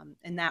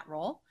in that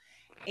role.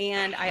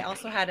 And I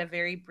also had a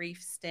very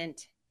brief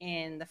stint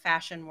in the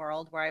fashion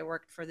world, where I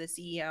worked for the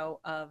CEO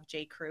of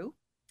J. Crew.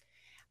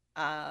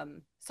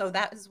 So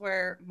that is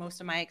where most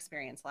of my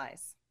experience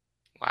lies.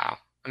 Wow.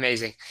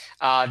 Amazing.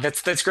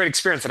 That's great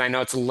experience. And I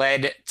know it's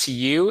led to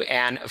you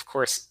and, of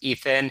course,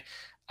 Ethan,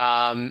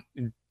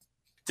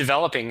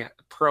 developing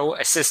Pro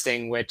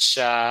Assisting, which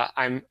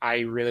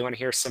I really want to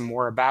hear some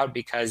more about,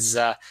 because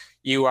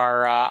you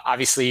are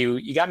obviously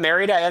you got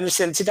married, I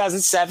understand, in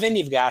 2007.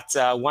 You've got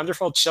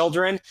wonderful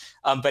children,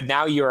 but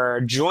now you're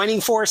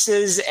joining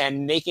forces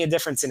and making a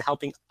difference in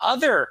helping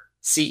other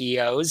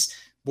CEOs,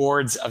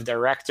 boards of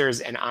directors,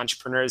 and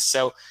entrepreneurs.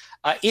 So,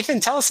 Ethan,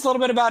 tell us a little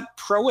bit about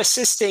Pro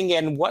Assisting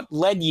and what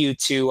led you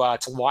to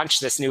launch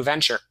this new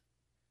venture.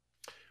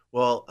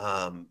 Well,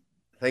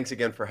 thanks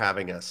again for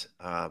having us.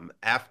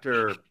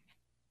 After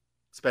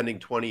spending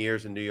 20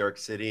 years in New York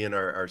City and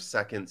our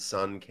second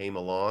son came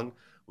along,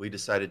 we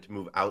decided to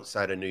move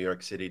outside of New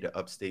York City to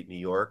upstate New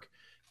York,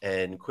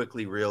 and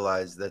quickly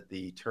realized that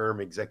the term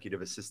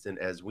executive assistant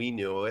as we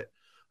knew it,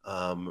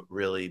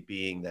 really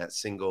being that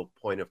single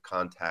point of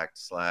contact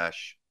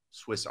 /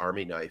 Swiss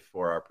Army knife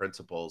for our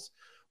principals,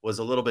 was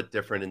a little bit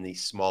different in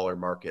these smaller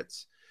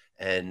markets.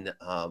 And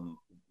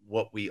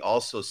what we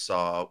also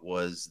saw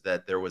was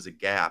that there was a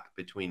gap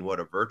between what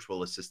a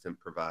virtual assistant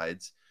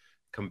provides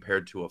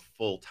compared to a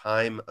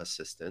full-time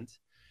assistant.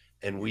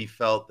 And we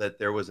felt that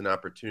there was an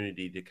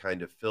opportunity to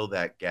kind of fill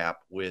that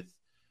gap with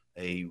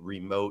a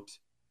remote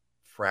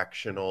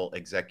fractional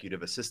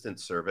executive assistant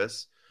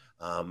service.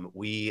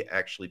 We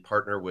actually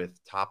partner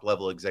with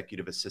top-level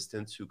executive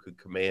assistants who could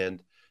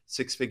command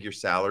six-figure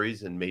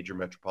salaries in major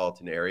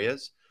metropolitan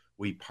areas.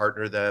 We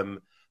partner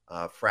them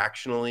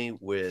fractionally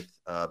with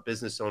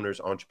business owners,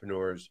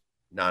 entrepreneurs,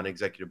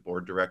 non-executive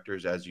board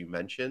directors, as you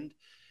mentioned.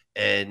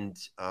 And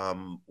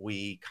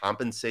we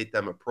compensate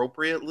them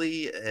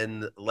appropriately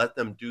and let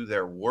them do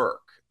their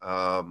work.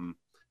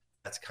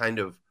 That's kind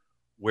of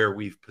where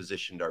we've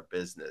positioned our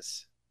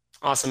business.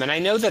 Awesome. And I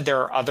know that there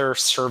are other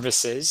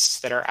services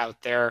that are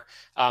out there.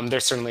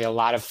 There's certainly a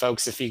lot of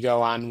folks, if you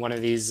go on one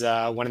of these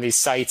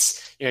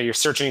sites, you're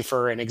searching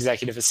for an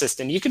executive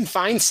assistant, you can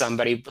find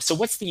somebody. So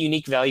what's the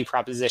unique value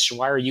proposition?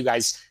 Why are you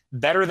guys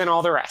better than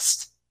all the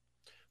rest?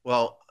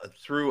 Well,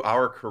 through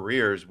our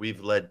careers,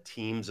 we've led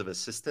teams of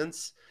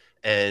assistants,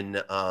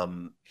 and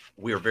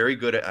we are very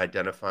good at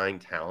identifying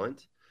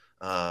talent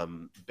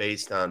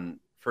based on,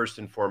 first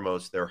and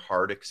foremost, their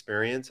hard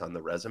experience on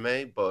the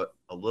resume, but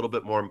a little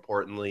bit more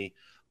importantly,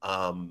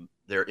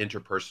 their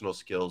interpersonal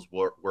skills,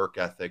 work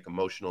ethic,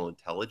 emotional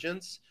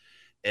intelligence.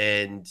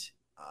 And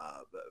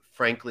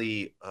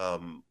frankly,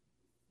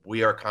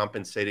 we are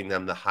compensating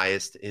them the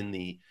highest in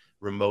the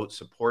remote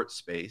support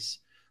space.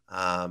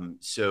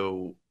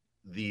 So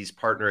these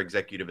partner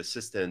executive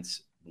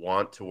assistants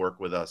want to work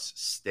with us,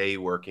 stay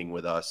working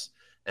with us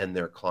and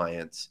their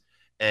clients.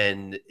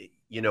 And,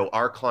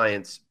 our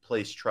clients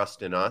place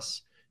trust in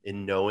us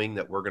in knowing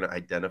that we're going to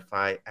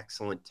identify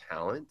excellent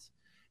talent.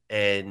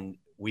 And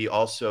we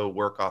also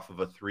work off of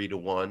a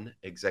 3-to-1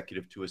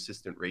 executive to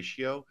assistant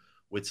ratio,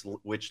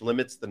 which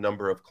limits the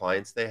number of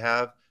clients they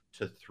have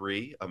to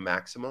 3, a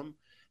maximum.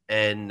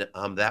 And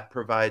that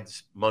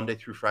provides Monday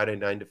through Friday,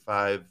 9 to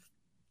 5,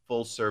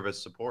 full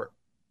service support.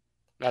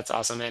 That's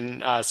awesome.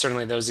 And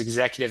certainly those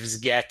executives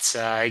get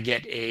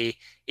a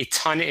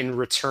ton in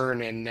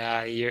return.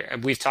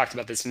 And we've talked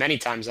about this many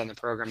times on the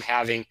program.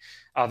 Having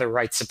the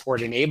right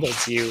support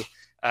enables you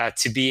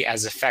to be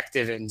as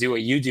effective and do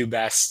what you do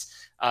best.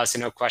 So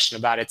no question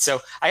about it. So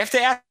I have to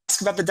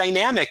ask about the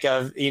dynamic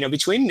of,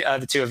 between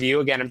the two of you.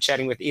 Again, I'm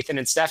chatting with Ethan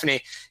and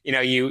Stephanie.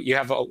 You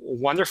have a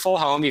wonderful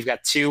home. You've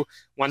got 2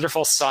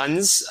 wonderful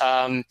sons.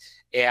 But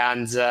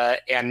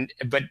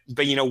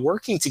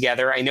working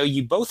together, I know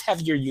you both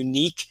have your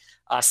unique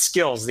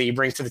skills that you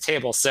bring to the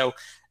table. So,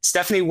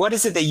 Stephanie, what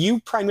is it that you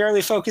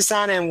primarily focus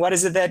on, and what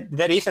is it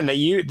that Ethan that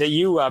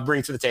you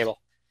bring to the table?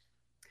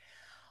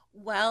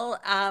 Well,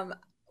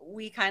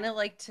 we kind of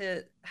like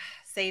to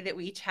say that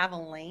we each have a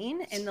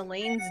lane, and the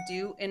lanes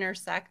do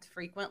intersect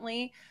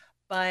frequently.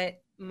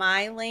 But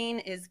my lane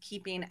is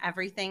keeping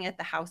everything at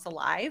the house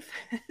alive.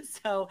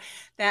 So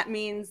that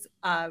means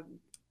I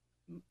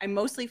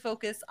mostly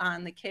focus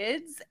on the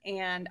kids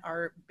and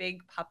our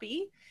big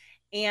puppy.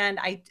 And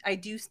I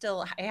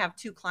have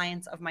 2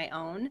 clients of my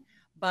own,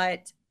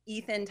 but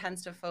Ethan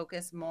tends to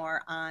focus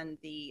more on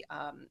the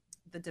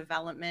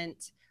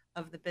development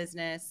of the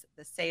business,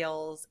 the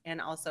sales, and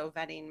also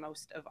vetting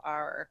most of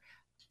our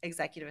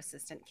executive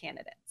assistant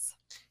candidates.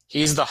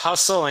 He's the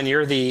hustle, and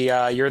you're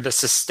the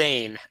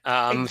sustain.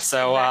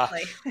 So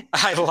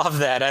I love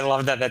that. I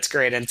love that. That's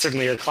great, and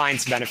certainly your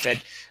clients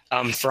benefit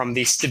from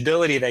the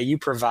stability that you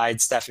provide,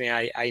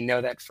 Stephanie. I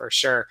know that for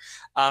sure.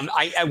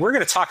 We're going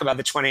to talk about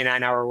the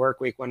 29-hour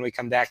work week when we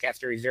come back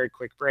after a very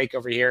quick break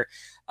over here.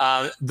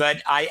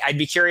 But I'd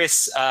be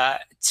curious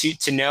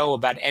to know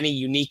about any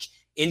unique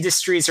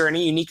industries or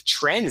any unique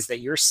trends that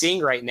you're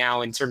seeing right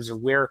now in terms of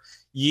where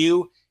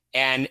you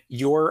and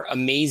your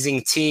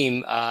amazing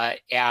team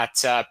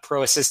at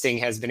Pro Assisting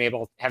have been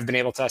able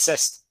to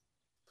assist.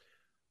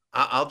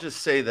 I'll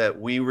just say that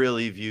we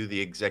really view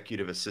the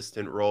executive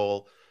assistant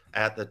role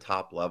at the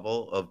top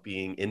level of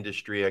being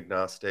industry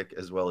agnostic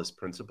as well as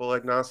principal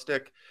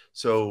agnostic.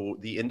 So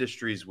the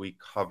industries we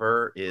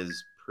cover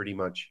is pretty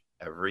much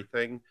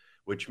everything,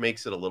 which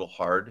makes it a little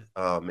hard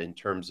in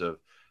terms of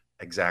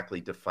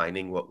exactly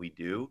defining what we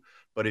do.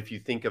 But if you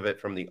think of it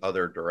from the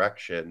other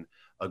direction,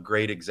 a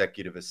great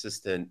executive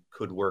assistant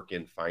could work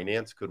in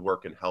finance, could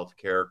work in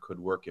healthcare, could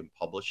work in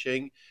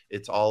publishing.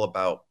 It's all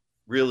about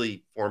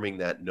really forming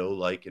that know,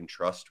 like, and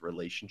trust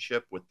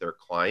relationship with their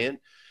client.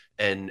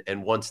 And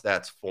once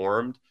that's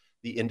formed,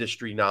 the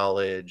industry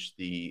knowledge,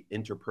 the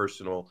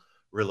interpersonal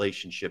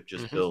relationship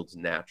just builds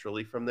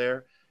naturally from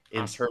there.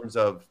 In terms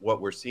of what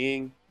we're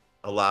seeing,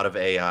 a lot of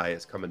AI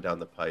is coming down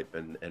the pipe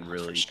and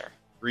really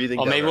breathing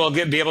Well, down maybe we'll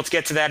be able to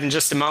get to that in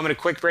just a moment. A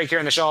quick break here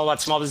on the show all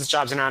about small business,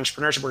 jobs, and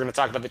entrepreneurship. We're going to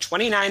talk about the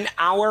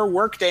 29-hour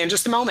workday in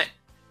just a moment.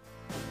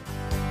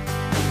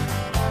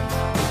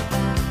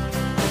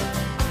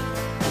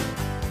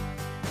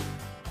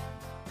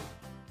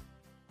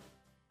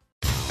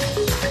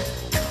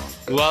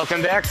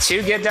 Welcome back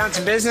to Get Down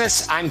to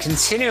Business. I'm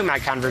continuing my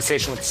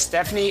conversation with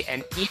Stephanie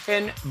and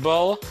Ethan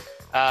Bull,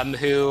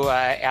 who,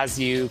 as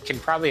you can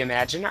probably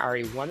imagine, are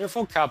a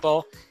wonderful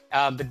couple.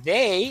 But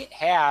they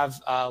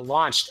have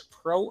launched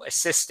Pro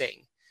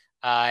Assisting,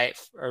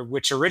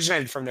 which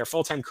originated from their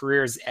full-time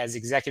careers as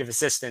executive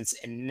assistants.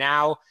 And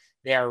now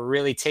they are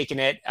really taking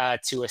it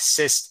to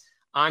assist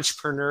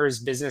entrepreneurs,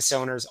 business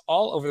owners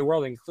all over the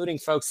world, including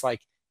folks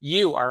like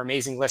you, our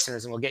amazing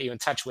listeners. And we'll get you in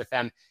touch with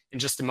them in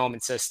just a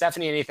moment. So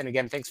Stephanie and Ethan,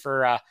 again, thanks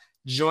for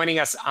joining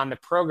us on the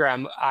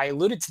program. I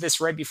alluded to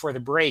this right before the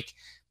break,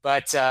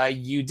 but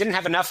you didn't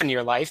have enough in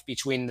your life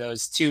between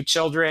those two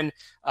children,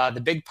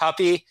 the big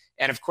puppy,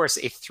 and of course,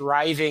 a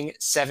thriving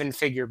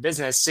 7-figure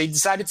business. So you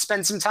decided to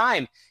spend some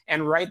time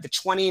and write the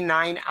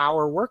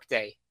 29-hour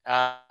workday.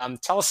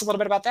 Tell us a little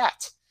bit about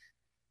that.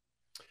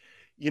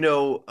 You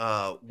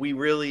know, we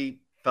really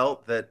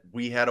felt that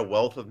we had a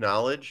wealth of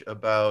knowledge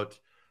about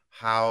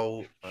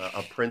how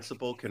a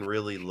principal can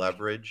really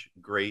leverage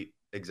great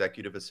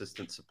executive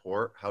assistant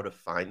support, how to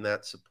find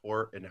that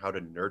support and how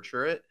to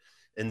nurture it.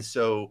 And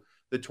so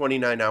the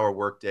 29-hour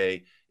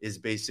workday is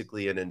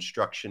basically an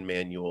instruction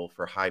manual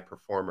for high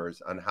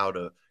performers on how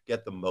to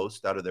get the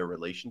most out of their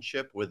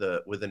relationship with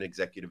an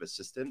executive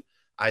assistant,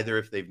 either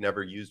if they've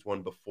never used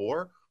one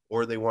before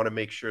or they want to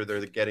make sure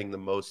they're getting the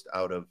most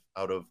out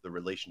of the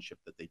relationship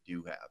that they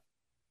do have.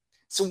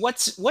 So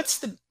what's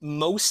the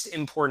most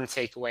important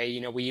takeaway? You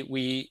know,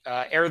 we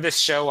air this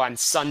show on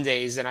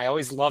Sundays, and I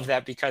always love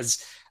that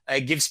because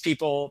it gives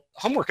people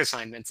homework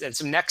assignments and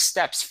some next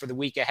steps for the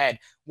week ahead.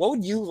 What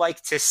would you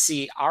like to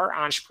see our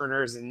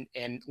entrepreneurs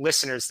and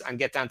listeners on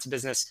Get Down to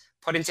Business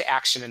put into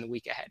action in the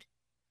week ahead?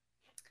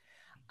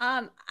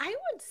 I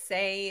would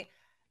say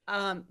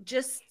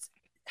just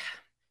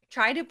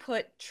try to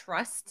put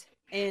trust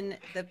in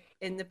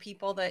the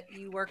people that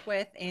you work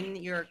with, in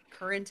your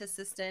current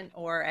assistant,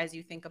 or as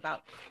you think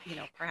about, you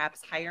know,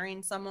 perhaps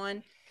hiring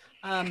someone,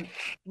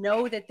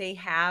 know that they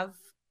have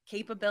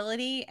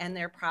capability and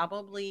they're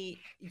probably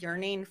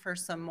yearning for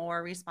some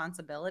more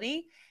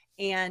responsibility,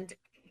 and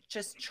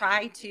just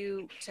try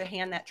to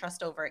hand that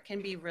trust over. It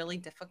can be really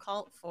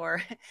difficult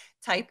for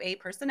type A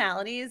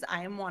personalities.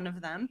 I am one of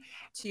them,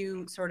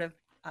 to sort of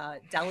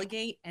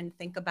delegate and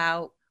think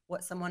about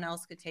what someone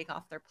else could take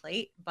off their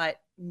plate, but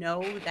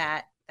know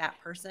that that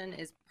person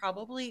is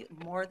probably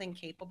more than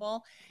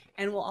capable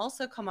and will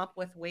also come up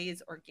with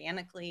ways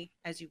organically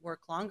as you work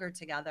longer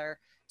together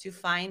to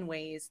find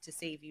ways to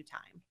save you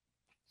time.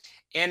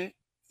 And,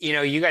 you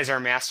know, you guys are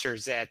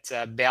masters at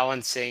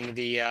balancing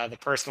the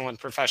personal and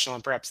professional,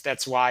 and perhaps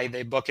that's why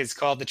the book is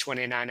called The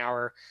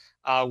 29-Hour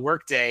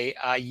Workday.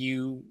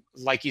 You,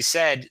 like you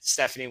said,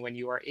 Stephanie, when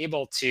you are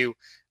able to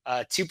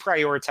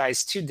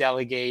prioritize, to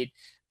delegate,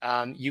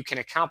 you can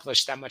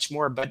accomplish that much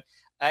more. But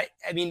I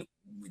mean,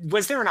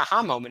 was there an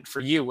aha moment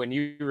for you when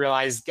you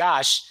realized,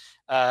 gosh,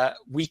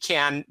 we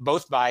can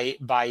both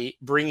by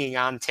bringing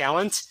on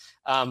talent,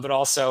 but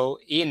also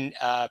in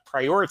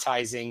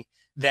prioritizing,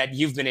 that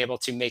you've been able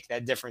to make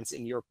that difference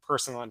in your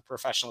personal and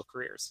professional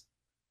careers?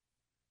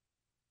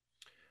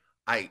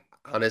 I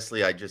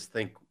just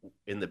think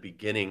in the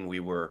beginning we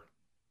were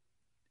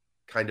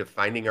kind of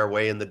finding our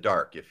way in the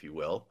dark, if you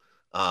will.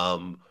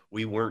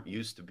 We weren't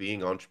used to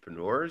being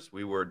entrepreneurs.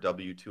 We were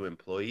W-2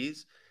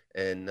 employees.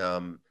 And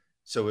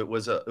so it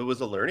was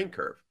a learning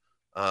curve,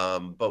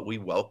 but we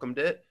welcomed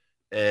it.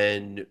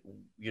 And,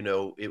 you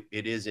know,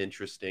 it is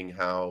interesting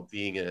how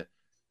being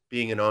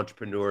an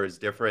entrepreneur is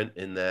different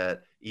in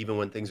that even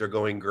when things are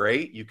going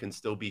great, you can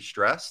still be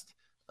stressed.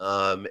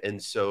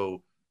 And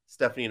so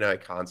Stephanie and I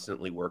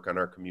constantly work on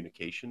our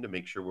communication to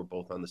make sure we're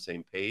both on the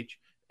same page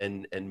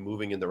and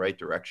moving in the right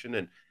direction.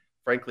 And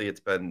frankly, it's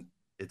been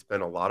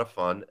a lot of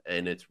fun,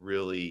 and it's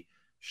really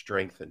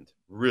strengthened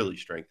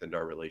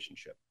our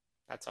relationship.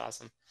 That's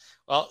awesome.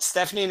 Well,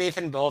 Stephanie and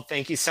Ethan both,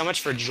 thank you so much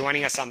for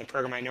joining us on the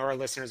program. I know our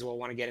listeners will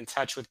want to get in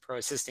touch with Pro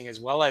Assisting, as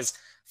well as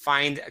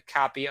find a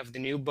copy of the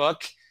new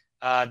book,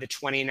 The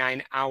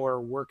 29-Hour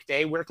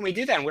Workday. Where can we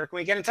do that, and where can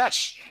we get in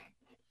touch?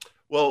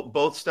 Well,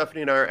 both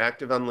Stephanie and I are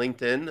active on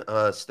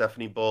LinkedIn,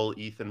 Stephanie Bull,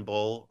 Ethan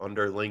Bull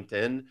under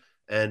LinkedIn,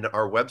 and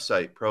our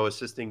website,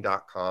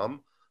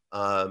 proassisting.com,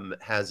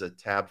 has a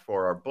tab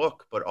for our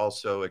book, but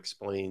also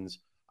explains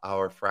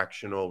our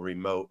fractional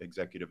remote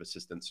executive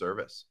assistant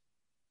service.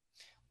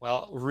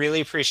 Well, really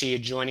appreciate you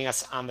joining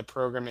us on the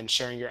program and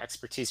sharing your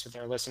expertise with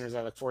our listeners.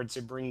 I look forward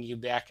to bringing you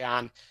back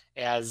on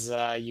as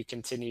you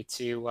continue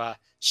to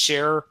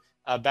share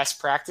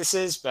best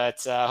practices,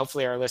 but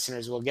hopefully our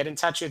listeners will get in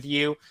touch with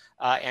you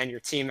and your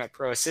team at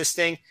Pro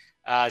Assisting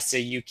so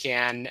you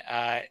can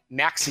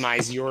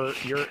maximize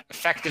your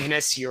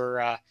effectiveness,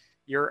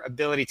 your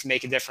ability to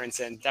make a difference,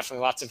 and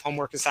definitely lots of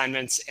homework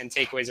assignments and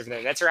takeaways over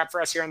there. That's a wrap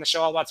for us here on the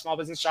show, all about small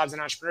business, jobs,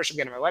 and entrepreneurship.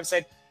 Get on my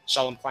website,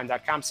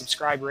 shalomklein.com.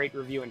 Subscribe, rate,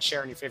 review, and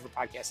share on your favorite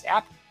podcast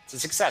app. It's a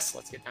success.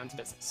 Let's get down to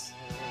business.